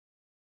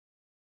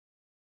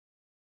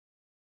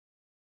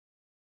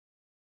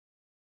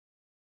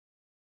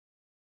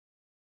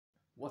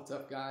What's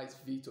up guys,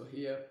 Vito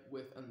here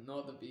with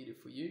another video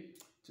for you.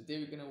 Today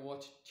we're going to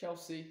watch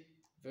Chelsea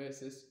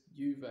versus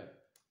Juve,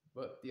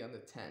 but the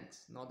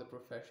under-10s, not the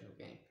professional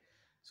game.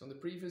 So in the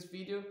previous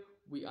video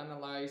we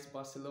analyzed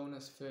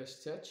Barcelona's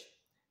first touch,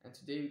 and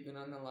today we're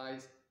going to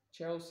analyze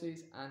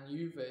Chelsea's and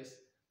Juve's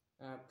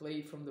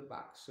play from the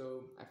back.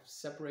 So I've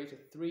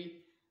separated three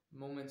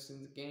moments in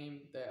the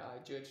game that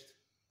I judged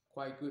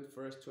quite good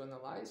for us to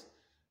analyze.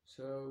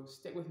 So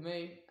stick with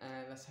me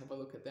and let's have a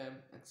look at them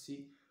and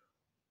see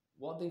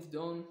what they've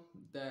done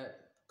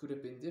that could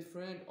have been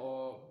different,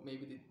 or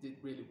maybe they did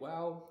really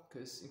well,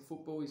 because in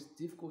football it's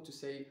difficult to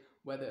say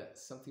whether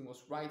something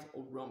was right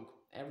or wrong.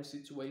 Every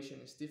situation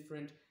is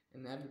different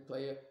and every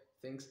player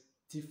thinks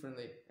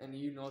differently, and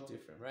you're not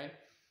different, right?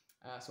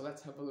 So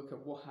let's have a look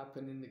at what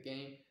happened in the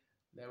game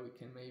that we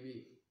can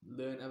maybe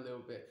learn a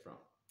little bit from.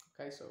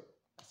 Okay, so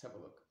let's have a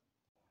look.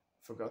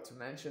 Forgot to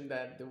mention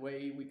that the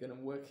way we're going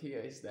to work here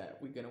is that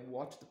we're going to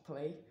watch the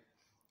play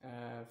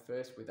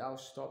first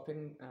without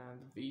stopping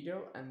the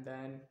video, and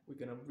then we're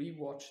going to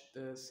rewatch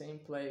the same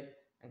play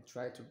and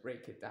try to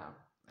break it down.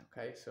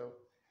 Okay, so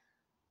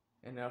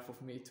enough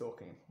of me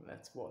talking,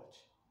 let's watch.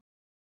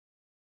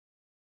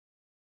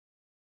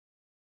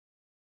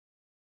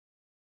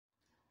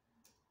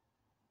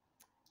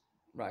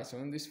 Right, so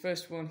in this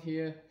first one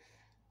here,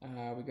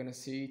 we're going to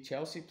see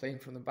Chelsea playing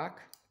from the back,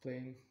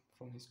 playing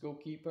from his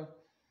goalkeeper.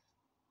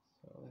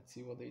 So let's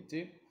see what they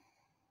do.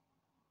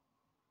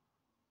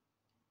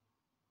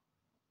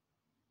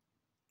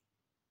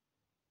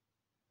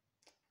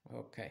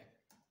 Okay.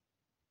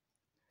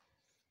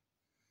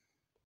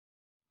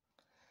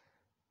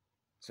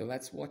 So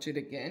let's watch it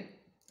again.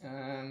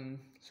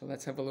 So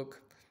let's have a look.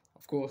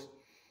 Of course,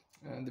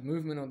 the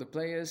movement of the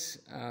players,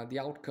 the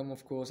outcome,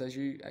 of course, as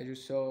you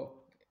saw,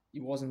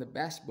 it wasn't the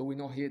best, but we're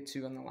not here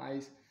to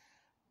analyze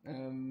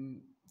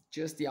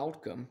just the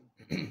outcome.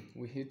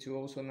 We're here to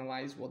also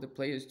analyze what the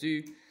players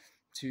do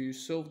to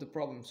solve the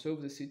problem,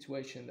 solve the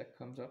situation that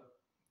comes up.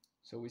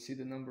 So we see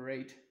the number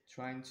 8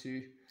 trying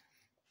to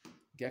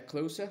get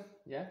closer,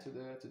 yeah, to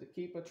the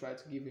keeper, try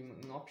to give him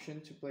an option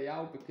to play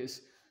out,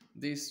 because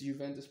this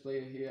Juventus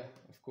player here,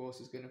 of course,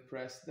 is going to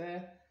press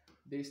there.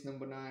 This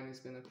number 9 is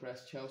going to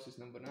press Chelsea's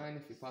number 9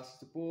 if he passes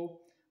the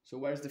ball. So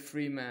where's the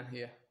free man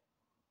here?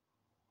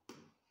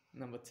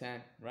 Number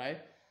 10,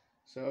 right?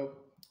 So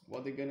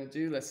what they're going to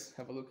do, let's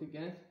have a look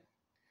again.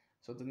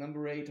 So the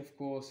number 8, of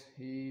course,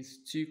 he's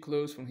too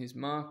close from his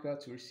marker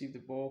to receive the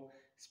ball,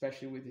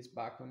 especially with his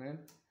back on him.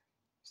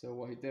 So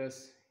what he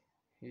does,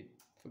 he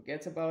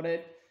forgets about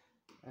it,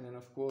 and then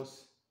of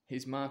course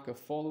his marker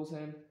follows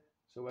him.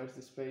 So where's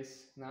the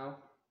space now?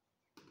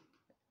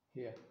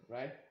 Here,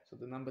 right? So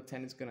the number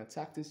 10 is going to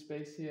attack this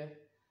space here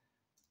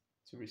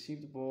to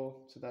receive the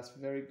ball. So that's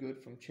very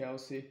good from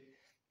Chelsea.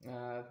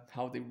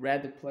 How they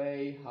read the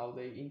play, how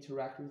they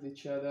interact with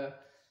each other.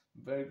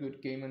 Very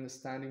good game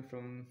understanding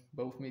from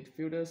both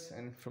midfielders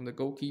and from the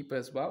goalkeeper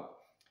as well,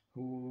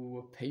 who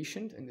were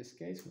patient in this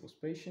case, who was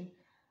patient.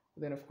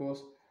 But then of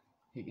course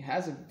he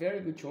has a very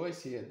good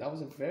choice here. That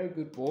was a very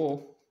good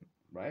ball,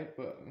 right?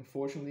 But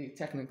unfortunately,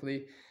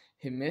 technically,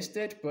 he missed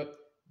it. But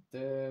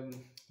the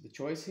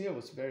choice here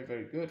was very,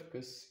 very good,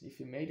 because if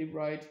he made it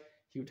right,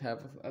 he would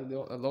have a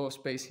lot of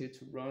space here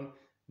to run,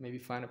 maybe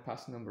find a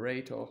pass number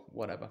 8 or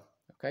whatever.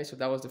 Okay, so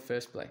that was the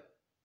first play.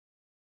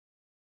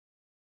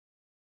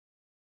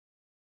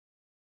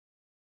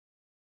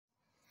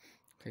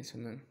 Okay, so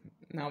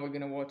now we're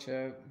gonna watch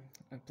a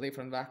play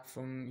from back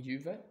from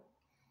Juve.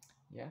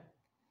 Yeah.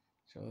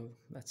 So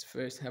let's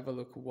first have a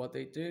look at what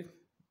they do,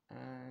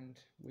 and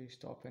we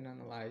stop and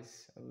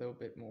analyze a little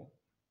bit more.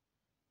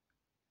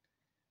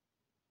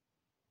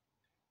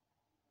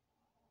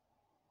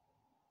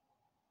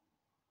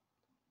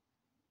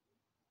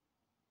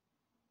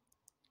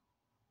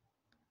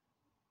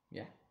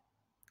 Yeah,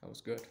 that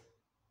was good.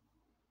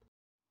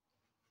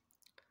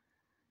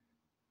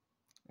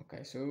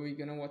 Okay, so we're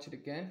gonna watch it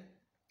again.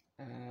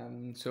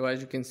 So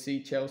as you can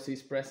see, Chelsea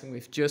is pressing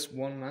with just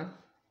one man.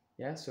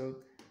 Yeah, so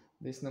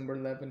this number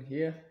 11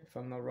 here, if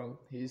I'm not wrong,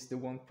 he's the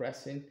one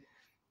pressing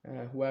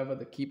whoever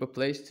the keeper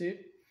plays to.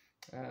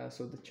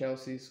 So the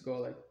Chelsea's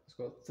got it's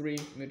got 3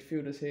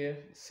 midfielders here,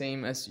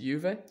 same as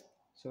Juve.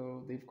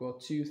 So they've got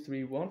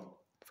 2-3-1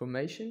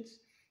 formations.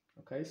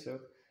 Okay, so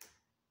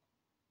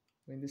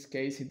in this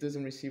case he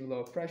doesn't receive a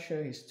lot of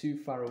pressure, he's too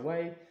far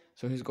away,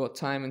 so he's got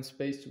time and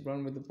space to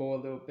run with the ball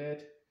a little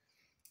bit.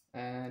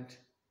 And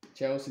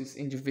Chelsea's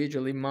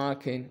individually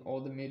marking all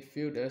the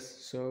midfielders,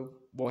 so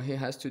what he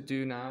has to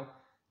do now,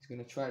 he's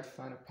going to try to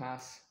find a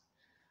pass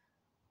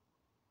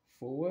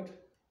forward.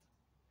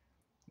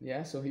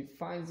 Yeah, so he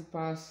finds the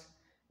pass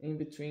in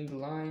between the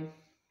line.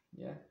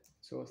 Yeah,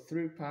 so a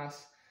through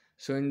pass.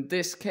 So in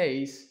this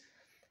case,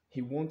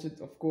 he wanted,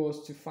 of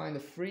course, to find a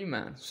free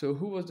man. So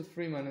who was the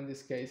free man in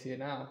this case here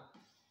now?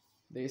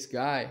 This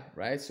guy,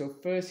 right? So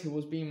first he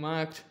was being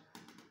marked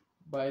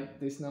by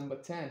this number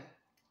 10.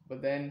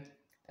 But then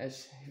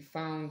as he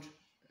found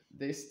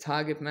this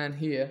target man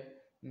here,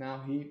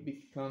 now he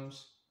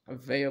becomes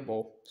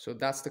available. So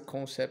that's the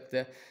concept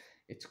that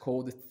it's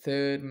called the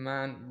third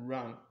man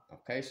run.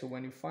 Okay, so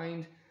when you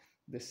find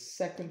the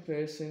second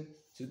person,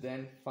 to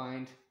then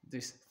find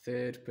this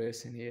third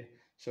person here.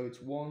 So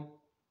it's 1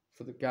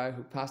 for the guy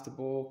who passed the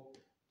ball,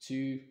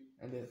 2,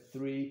 and then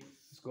 3.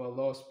 He's got a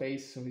lot of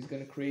space, so he's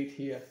going to create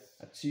here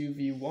a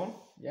 2v1.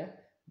 Yeah,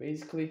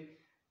 basically.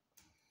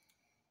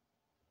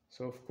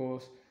 So of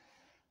course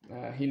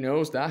he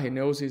knows that. He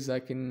knows he's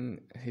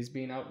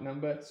being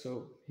outnumbered,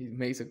 so he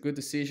makes a good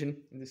decision.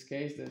 In this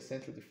case, the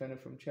central defender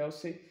from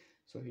Chelsea.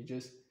 So he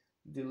just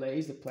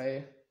delays the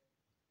player,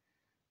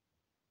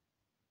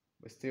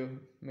 but still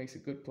makes a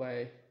good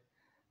play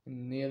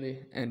and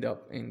nearly end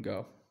up in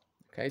goal.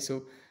 Okay,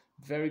 so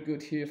very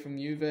good here from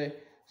Juve.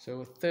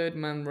 So a third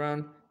man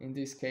run. In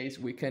this case,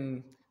 we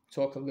can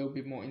talk a little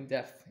bit more in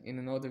depth in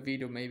another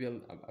video maybe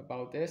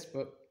about this,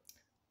 but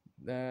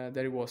there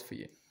it was for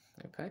you.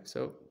 Okay,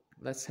 so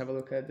let's have a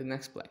look at the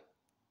next play.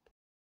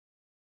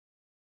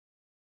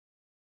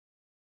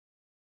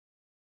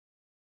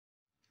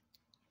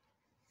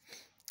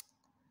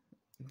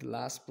 The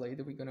last play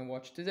that we're going to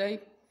watch today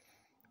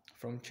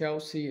from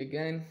Chelsea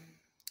again.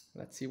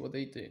 Let's see what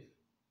they do.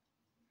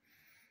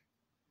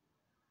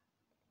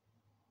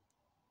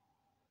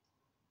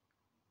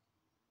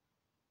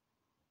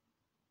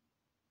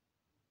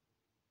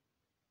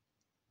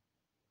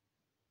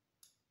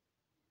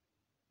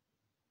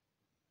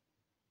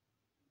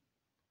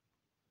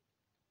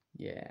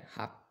 Yeah,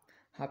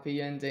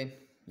 happy ending.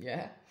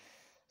 Yeah,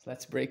 so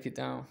let's break it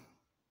down.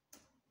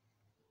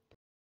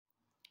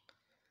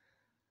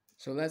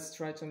 So let's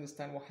try to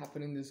understand what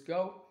happened in this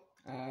goal.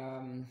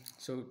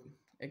 So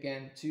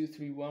again,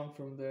 2-3-1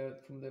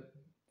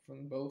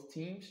 from both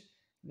teams.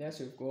 Yeah,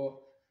 so we've got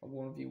a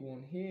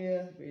 1v1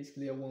 here,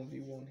 basically a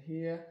 1v1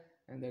 here,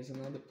 and there's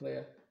another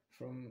player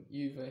from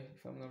Juve,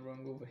 if I'm not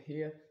wrong, over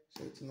here.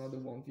 So it's another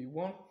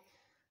 1v1.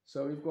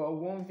 So we've got a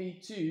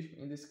 1v2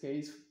 in this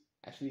case,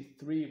 actually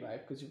 3,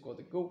 right? Because you've got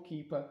the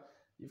goalkeeper,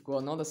 you've got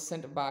another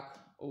centre back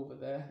over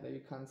there that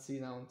you can't see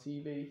now on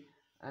TV,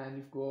 and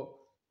you've got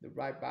the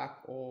right back,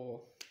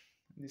 or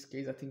in this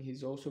case I think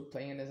he's also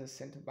playing as a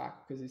centre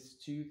back because it's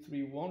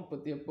 2-3-1,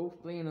 but they're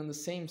both playing on the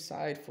same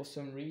side for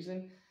some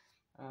reason.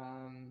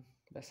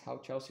 That's how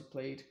Chelsea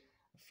played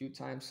a few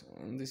times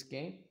in this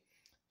game.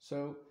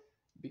 So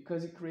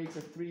because it creates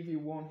a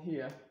 3v1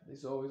 here,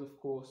 there's always of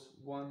course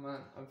one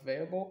man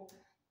available.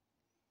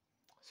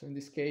 So in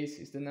this case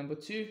it's the number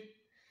 2.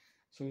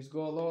 So he's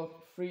got a lot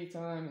of free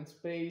time and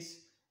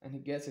space, and he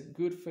gets a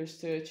good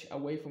first touch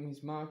away from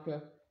his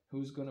marker,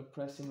 who's going to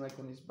press him like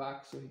on his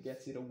back, so he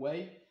gets it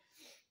away.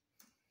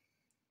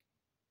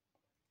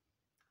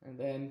 And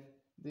then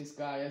this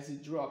guy, as he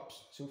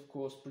drops, to of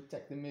course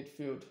protect the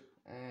midfield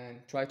and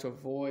try to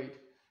avoid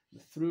the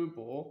through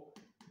ball,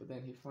 but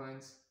then he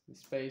finds the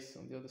space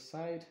on the other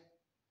side,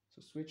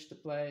 so switch the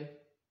play,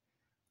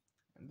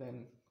 and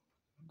then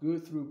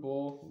good through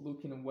ball,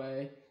 looking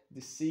away,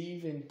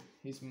 deceiving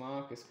his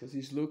markers because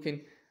he's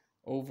looking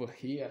over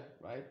here,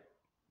 right?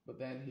 But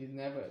then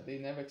they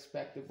never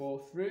expect the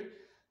ball through,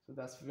 so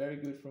that's very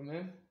good from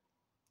him.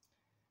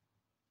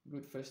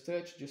 Good first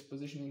touch, just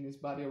positioning his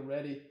body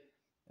already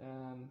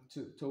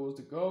towards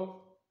the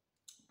goal.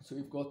 So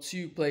we've got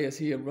 2 players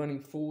here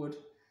running forward,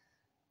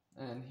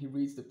 and he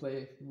reads the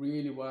play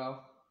really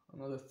well.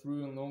 Another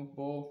through and long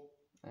ball,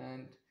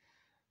 and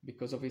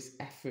because of his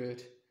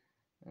effort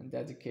and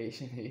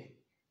dedication, he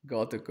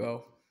got the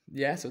goal.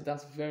 Yeah, so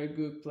that's very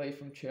good play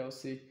from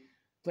Chelsea,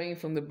 playing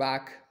from the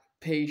back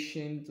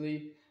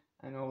patiently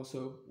and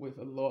also with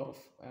a lot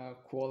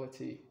of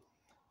quality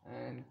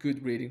and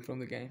good reading from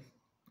the game.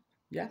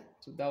 Yeah,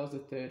 so that was the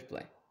third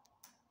play.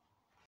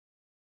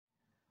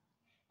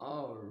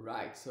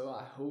 Alright, so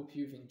I hope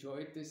you've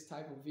enjoyed this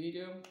type of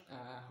video.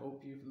 I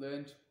hope you've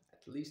learned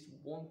at least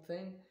one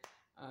thing.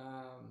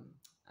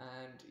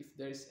 And if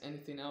there's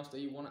anything else that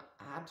you want to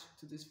add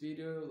to this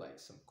video, like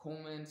some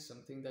comments,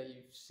 something that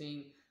you've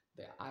seen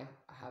that I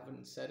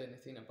haven't said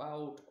anything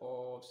about,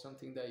 or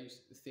something that you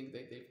think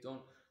that they've done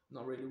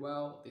not really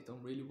well, they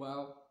done really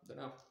well, don't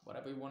know,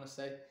 whatever you want to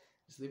say,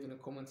 just leave in the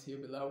comments here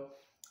below.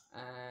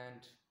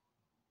 And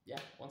yeah,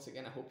 once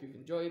again, I hope you've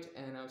enjoyed,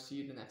 and I'll see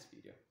you in the next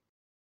video.